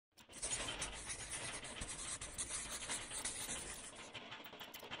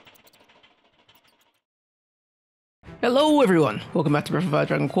Hello everyone, welcome back to Breath of Fire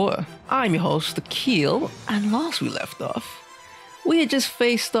Dragon Quarter. I'm your host, Keel, and last we left off, we had just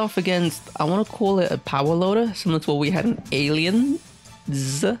faced off against, I want to call it a power loader, similar to what we had in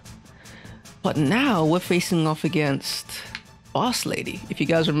Aliens. But now we're facing off against Boss Lady. If you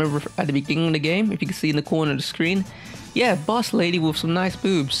guys remember at the beginning of the game, if you can see in the corner of the screen, yeah, Boss Lady with some nice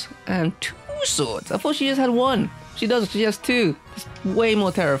boobs and two swords. I thought she just had one. She doesn't, she has two. It's way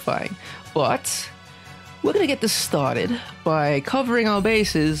more terrifying. But we're gonna get this started by covering our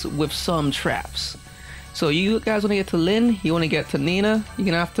bases with some traps. So you guys wanna get to Lynn, you wanna get to Nina, you're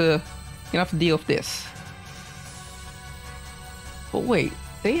gonna have to deal with this. But wait,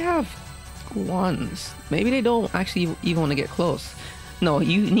 they have ones. Maybe they don't actually even wanna get close. No,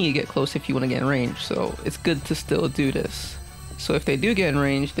 you need to get close if you wanna get in range, so it's good to still do this. So if they do get in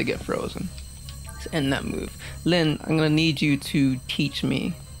range, they get frozen. Let's end that move. Lynn, I'm gonna need you to teach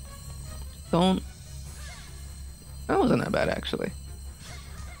me. That wasn't that bad, actually.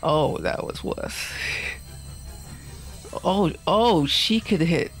 Oh, that was worse. Oh, she could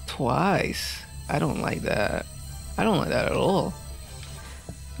hit twice. I don't like that. I don't like that at all.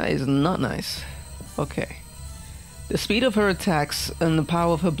 That is not nice. Okay. The speed of her attacks and the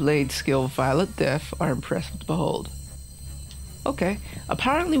power of her blade skill, Violet Death, are impressive to behold. Okay.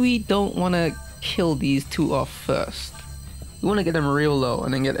 Apparently we don't want to kill these two off first. We want to get them real low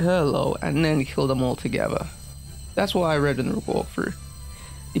and then get her low and then kill them all together. That's what I read in the walkthrough.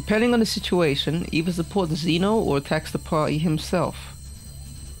 Depending on the situation, either support Zeno or attacks the party himself.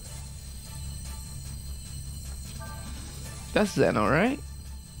 That's Zeno, right?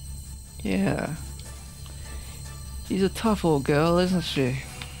 Yeah. She's a tough old girl, isn't she?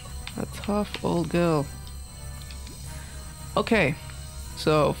 A tough old girl. Okay,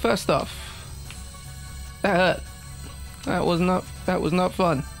 so first off, that hurt. That was not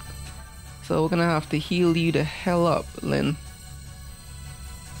fun. So we're gonna have to heal you the hell up, Lynn.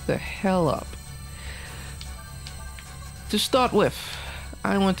 The hell up. To start with,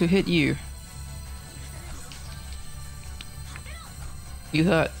 I want to hit you. You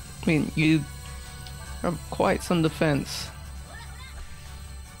hurt. I mean, you have quite some defense.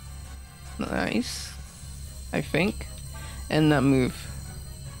 Nice. I think. End that move.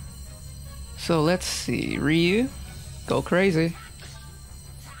 So let's see. Ryu, go crazy.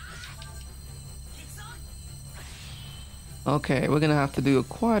 Okay, we're gonna have to do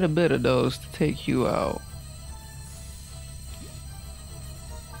quite a bit of those to take you out.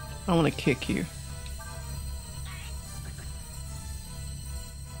 I wanna kick you.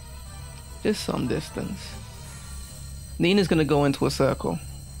 Just some distance. Nina's gonna go into a circle.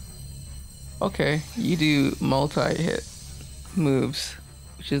 Okay, you do multi-hit moves,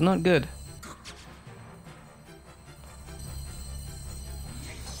 which is not good.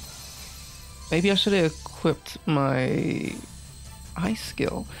 Maybe I should have equipped my ice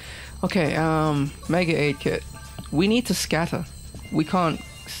skill. Okay, Mega 8 kit. We need to scatter. We can't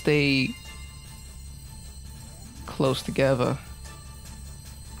stay close together.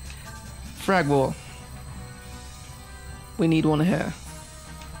 Frag wall. We need one here.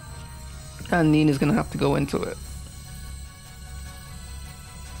 And Nina's gonna have to go into it.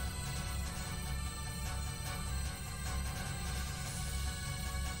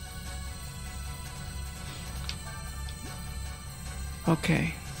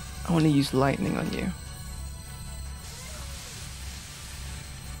 Okay, I want to use lightning on you.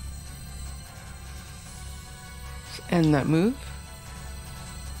 Let's end that move.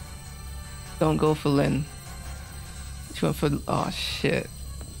 Don't go for Lynn. She went for... oh shit.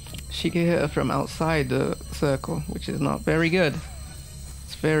 She can hit her from outside the circle, which is not very good.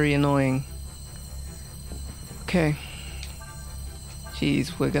 It's very annoying. Okay.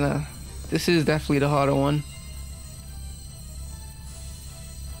 Jeez, we're gonna... this is definitely the harder one.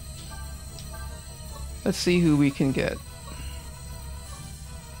 Let's see who we can get.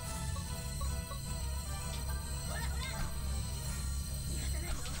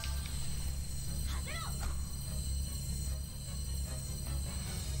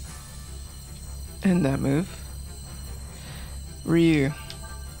 End that move. Ryu,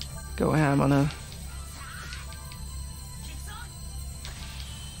 go ham on her.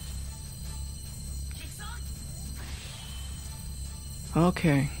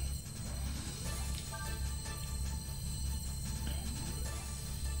 Okay.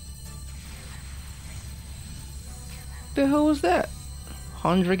 The hell was that?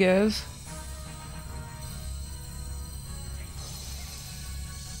 Rodriguez?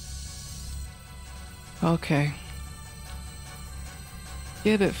 Okay.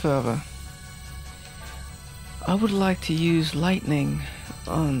 Get a bit further. I would like to use lightning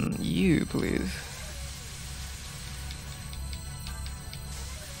on you, please.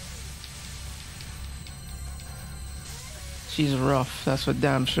 She's rough, that's for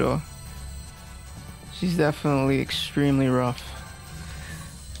damn sure. She's definitely extremely rough.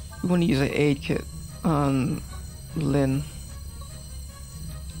 We want to use an aid kit on Lynn.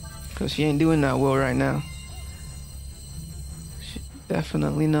 Because she ain't doing that well right now.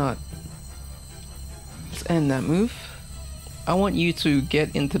 Definitely not. Let's end that move. I want you to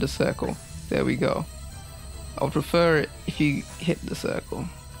get into the circle. There we go. I would prefer it if you hit the circle.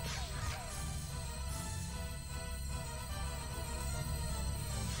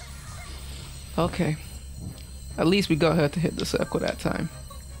 Okay. At least we got her to hit the circle that time.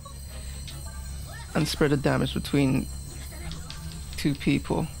 And spread the damage between two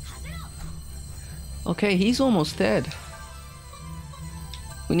people. Okay, he's almost dead.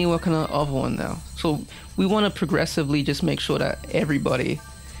 We need to work on the other one now. So we want to progressively just make sure that everybody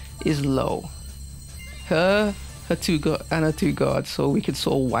is low. Her two guards, so we could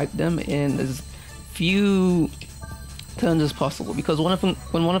sort of wipe them in as few turns as possible. Because when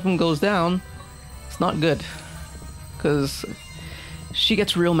one of them goes down, it's not good. Because she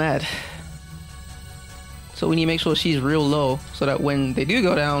gets real mad. So we need to make sure she's real low so that when they do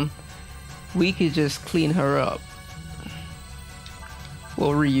go down, we could just clean her up.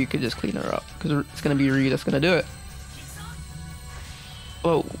 Well, Ryu could just clean her up because it's going to be Ryu that's going to do it.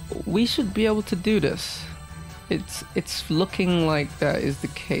 Well, we should be able to do this. It's looking like that is the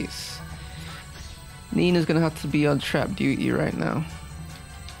case. Nina's going to have to be on trap duty right now.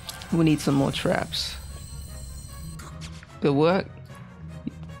 We need some more traps. Good work.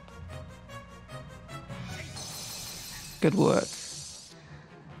 Good work.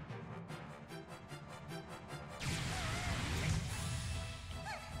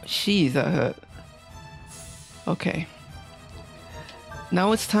 Jeez, that hurt. Okay.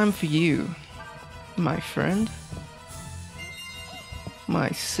 Now it's time for you, my friend. My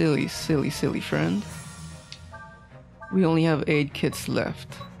silly, silly, silly friend. We only have 8 kits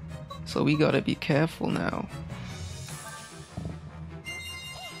left, so we gotta be careful now.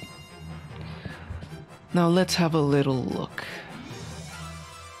 Now let's have a little look.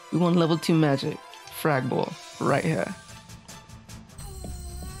 We want level 2 magic, frag ball, right here.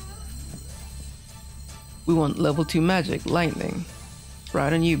 We want level 2 magic, lightning,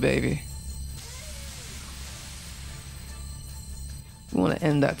 right on you, baby. We want to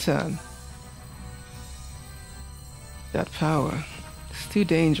end that turn. That power, it's too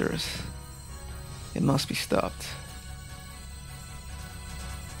dangerous. It must be stopped.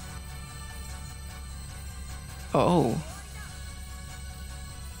 Oh.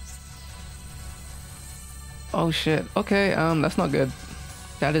 Oh shit. Okay, that's not good.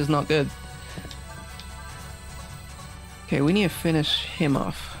 That is not good. Okay, we need to finish him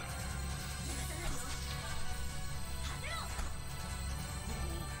off.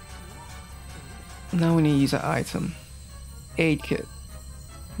 Now we need to use an item. Aid kit.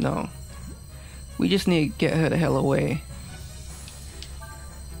 No. We just need to get her the hell away.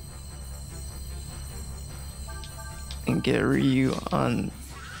 And get Ryu on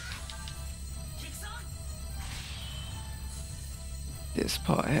this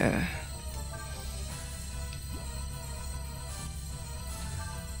part here.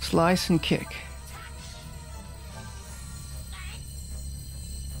 Slice and kick.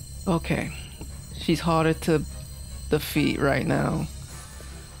 Okay. She's harder to defeat right now.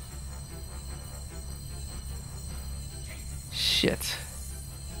 Shit.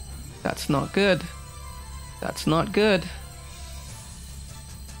 That's not good. That's not good.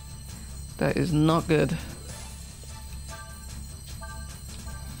 That is not good.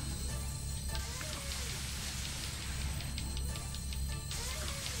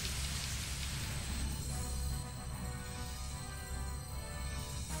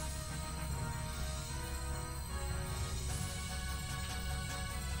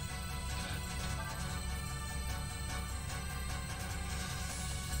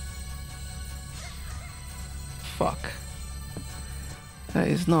 Fuck. That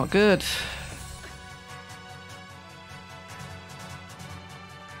is not good.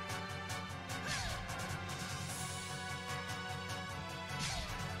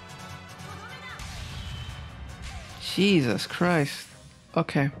 Jesus Christ.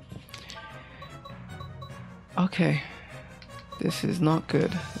 Okay. Okay. This is not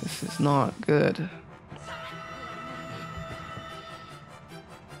good. This is not good.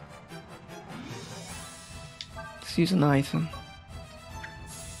 Let's use an item.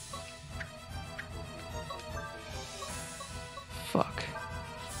 Fuck.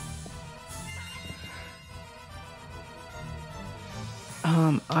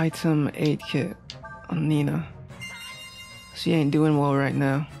 Item aid kit on Nina. She ain't doing well right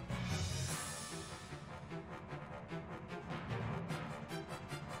now.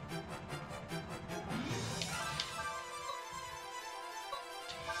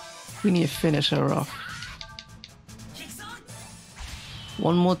 We need to finish her off.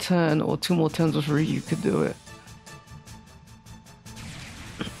 One more turn or two more turns with Ryu could do it.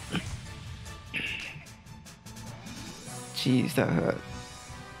 Jeez, that hurt.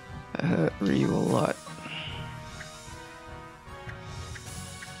 That hurt Ryu a lot.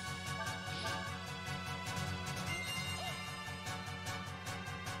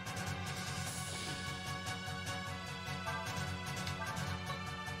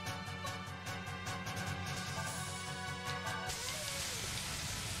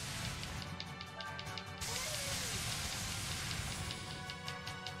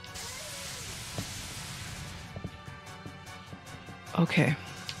 Okay.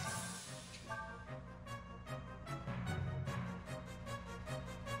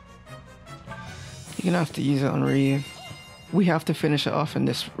 You're gonna have to use it on Ryu. We have to finish it off in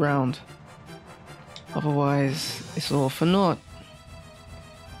this round. Otherwise, it's all for naught.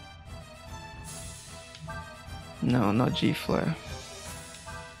 No, not G-Flare.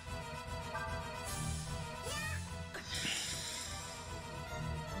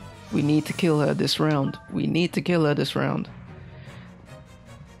 We need to kill her this round. We need to kill her this round.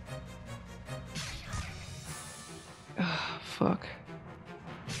 Fuck.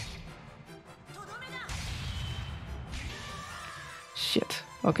 Shit.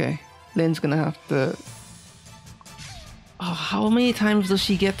 Okay. Lynn's gonna have to... Oh, how many times does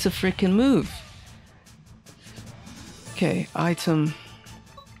she get to freaking move? Okay, item.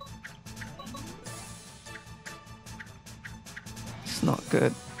 It's not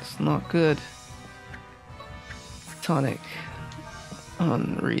good. It's not good. Tonic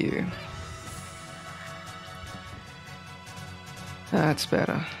on Ryu. That's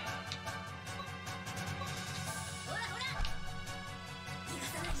better.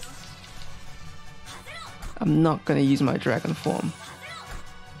 I'm not gonna use my dragon form.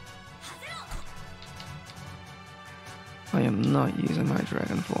 I am not using my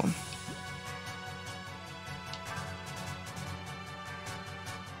dragon form.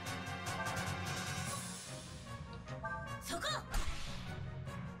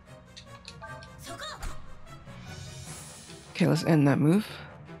 Okay, let's end that move.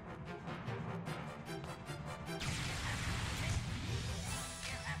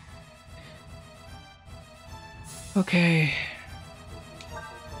 Okay.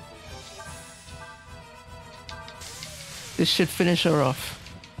 This should finish her off.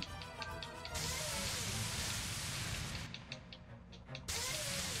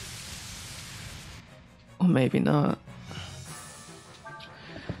 Or maybe not.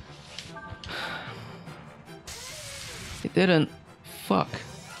 It didn't. Fuck.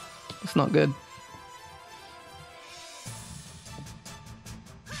 It's not good.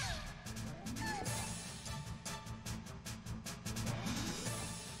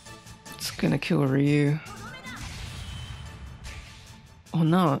 It's gonna kill Ryu. Or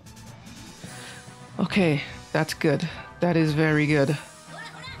not. Okay, that's good. That is very good.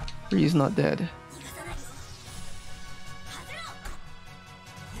 Ryu's not dead.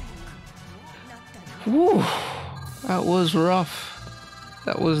 Woo! That was rough.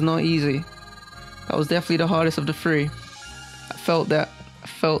 That was not easy. That was definitely the hardest of the three. I felt that. I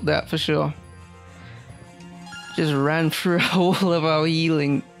felt that for sure. Just ran through all of our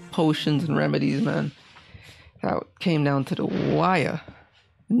healing potions and remedies, man. That came down to the wire.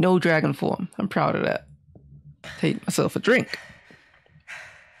 No dragon form. I'm proud of that. Take myself a drink.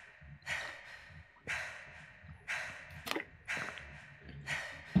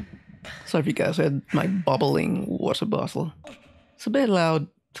 Sorry if you guys heard my bubbling water bottle. It's a bit loud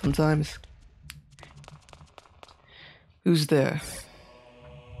sometimes. Who's there?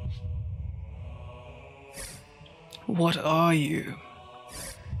 What are you?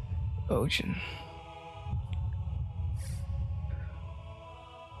 Ocean.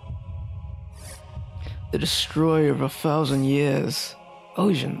 The destroyer of 1,000 years.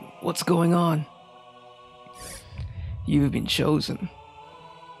 Ocean, what's going on? You've been chosen.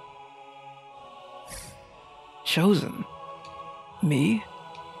 Chosen? Me?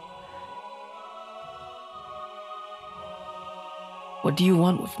 What do you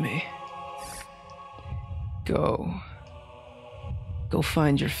want with me? Go. Go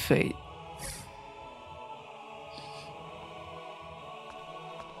find your fate.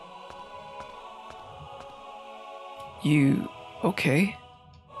 You okay?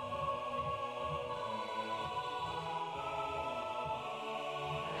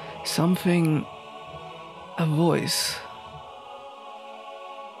 Something... a voice.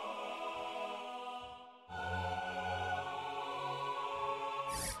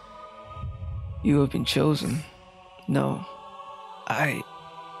 You have been chosen. No, I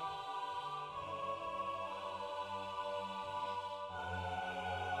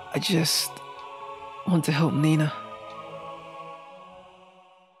just want to help Nina.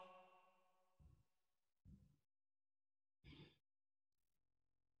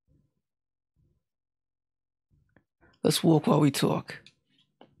 Let's walk while we talk.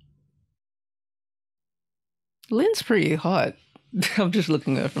 Lynn's pretty hot. I'm just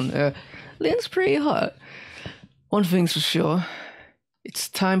looking at her from there. Lynn's pretty hot. One thing's for sure. It's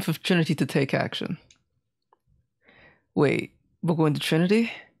time for Trinity to take action. Wait, we're going to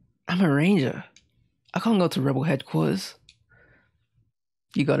Trinity? I'm a ranger. I can't go to Rebel headquarters.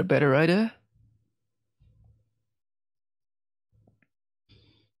 You got a better idea?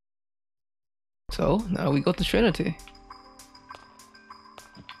 So, now we got to Trinity.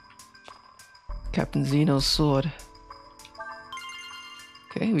 Captain Zeno's sword.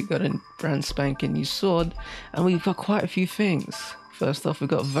 Okay, we got a brand spanking new sword, and we've got quite a few things. First off, we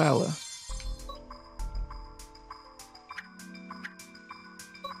got Valor.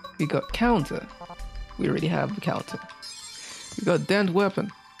 We got Counter. We already have the Counter. We got Dent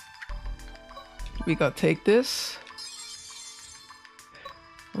Weapon. We got Take This.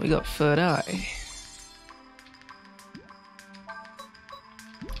 We got Third Eye.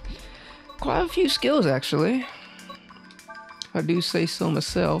 Quite a few skills, actually. If I do say so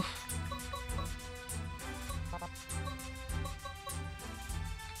myself.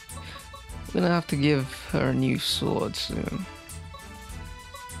 I'm gonna have to give her a new sword soon.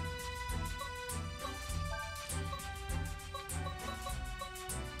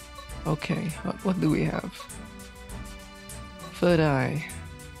 Okay, what do we have? Third Eye.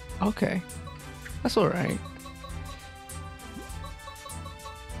 Okay, that's alright.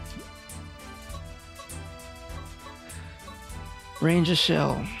 Ranger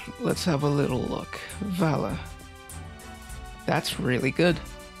Shell. Let's have a little look. Valor. That's really good.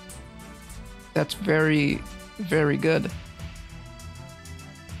 That's very, very good.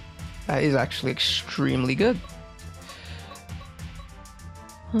 That is actually extremely good.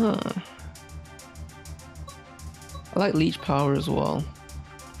 Huh. I like Leech Power as well.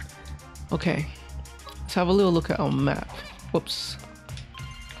 Okay. Let's have a little look at our map. Whoops.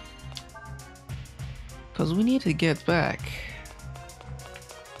 Because we need to get back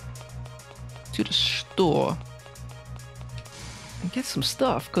to the store and get some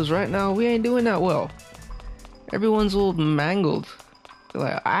stuff, because right now we ain't doing that well. Everyone's all mangled. They're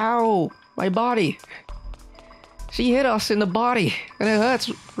like, ow, my body. She hit us in the body and it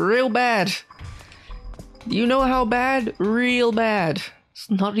hurts real bad. You know how bad? Real bad. It's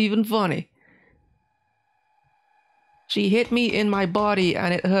not even funny. She hit me in my body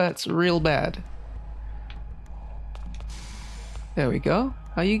and it hurts real bad. There we go.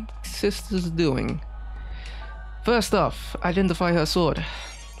 How you sisters doing? First off, identify her sword.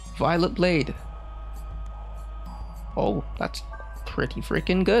 Violet Blade. Oh, that's pretty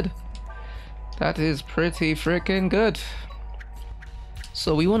freaking good. That is pretty freaking good.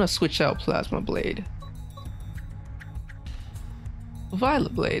 So we want to switch out Plasma Blade.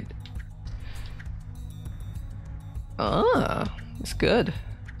 Violet Blade. Ah, it's good.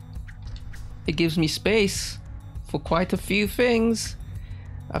 It gives me space for quite a few things.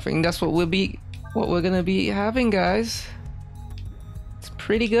 I think that's what we're gonna be having, guys. It's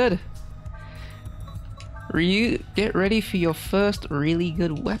pretty good. Ryu, get ready for your first really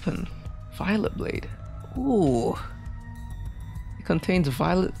good weapon. Violet Blade. Ooh. It contains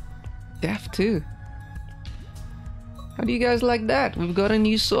Violet Death too. How do you guys like that? We've got a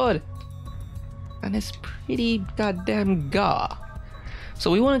new sword. And it's pretty goddamn gaw.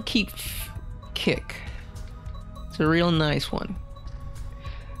 So we want to keep Kick. It's a real nice one.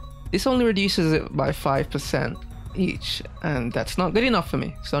 This only reduces it by 5% each, and that's not good enough for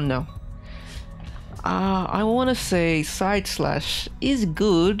me, so no. I want to say Side Slash is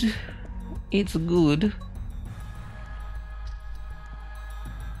good. It's good.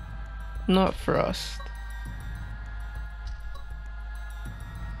 Not Frost.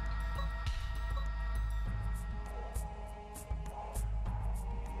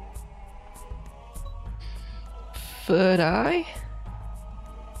 Third Eye?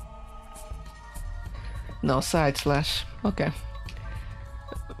 No, Side Slash. Okay.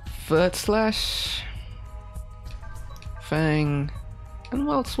 Third Slash. Fang. And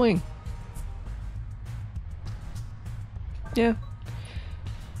Wild Swing. Yeah.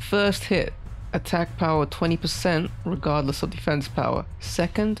 First hit. Attack power 20% regardless of defense power.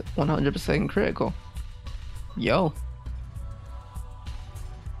 Second, 100% critical. Yo.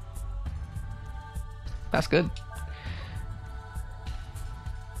 That's good.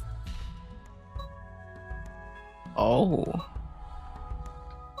 Oh.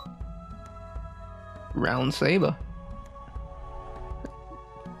 Round Saber.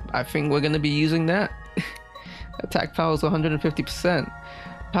 I think we're gonna be using that. Attack power is 150%.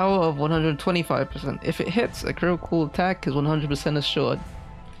 Power of 125%. If it hits, a critical attack is 100% assured.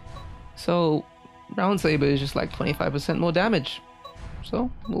 So, Round Saber is just like 25% more damage. So,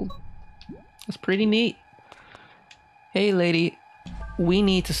 well, that's pretty neat. Hey lady, we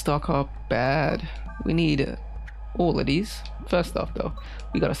need to stock up bad. We need all of these. First off though,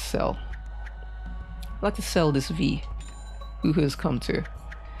 we gotta sell. I'd like to sell this V. Who has come to?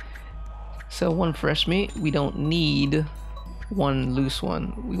 Sell 1 fresh meat. We don't need 1 loose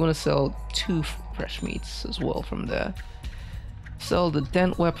one. We want to sell 2 fresh meats as well from there. Sell the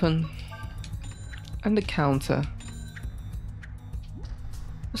dent weapon and the counter.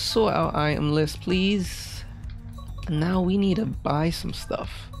 Sort out item list, please. And now we need to buy some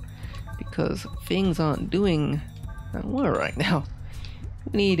stuff because things aren't doing that well right now.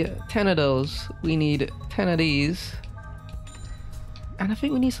 We need 10 of those. We need 10 of these. And I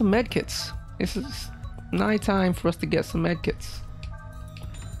think we need some medkits. This is night time for us to get some medkits.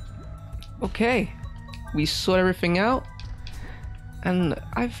 Okay, we sort everything out, and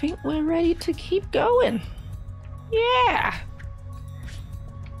I think we're ready to keep going. Yeah.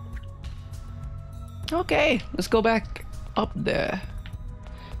 Okay, let's go back up there.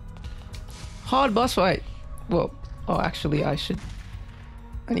 Hard boss fight. Well, oh, actually, I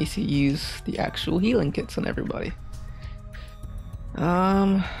need to use the actual healing kits on everybody.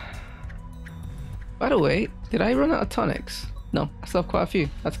 By the way, did I run out of tonics? No, I still have quite a few.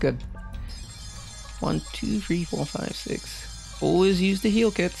 That's good. 1, 2, 3, 4, 5, 6. Always use the heal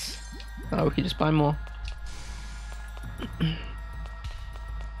kits. Oh, we can just buy more.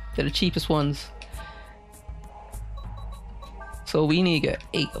 They're the cheapest ones. So we need to get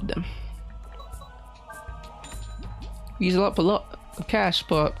 8 of them. We use up a lot of cash,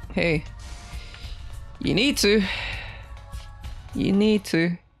 but hey, you need to. You need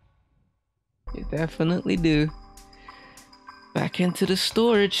to. You definitely do. Back into the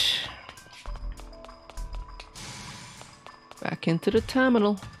storage. Back into the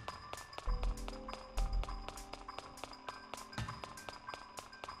terminal.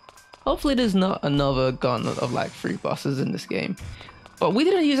 Hopefully there's not another gun of like 3 bosses in this game. But we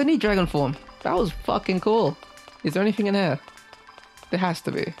didn't use any dragon form. That was fucking cool. Is there anything in here? There has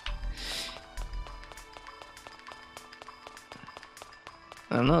to be.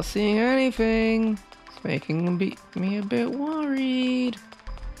 I'm not seeing anything. It's making me a bit worried.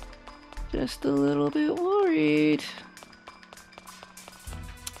 Just a little bit worried.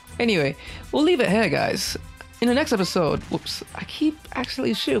 Anyway, we'll leave it here, guys. In the next episode, whoops, I keep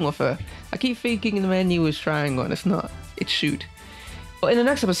actually shooting with her. I keep thinking the menu is triangle and it's not. It's shoot. But in the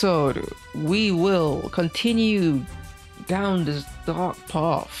next episode, we will continue down this dark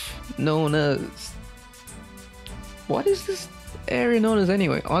path known as... What is this area known as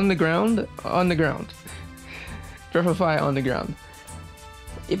anyway? Underground? Underground. Breath of Fire Underground.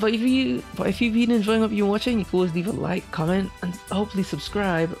 If you've been enjoying what you're watching, you can always leave a like, comment, and hopefully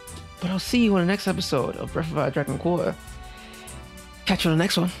subscribe. But I'll see you on the next episode of Breath of Fire Dragon Quarter. Catch you on the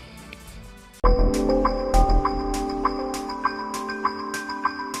next one.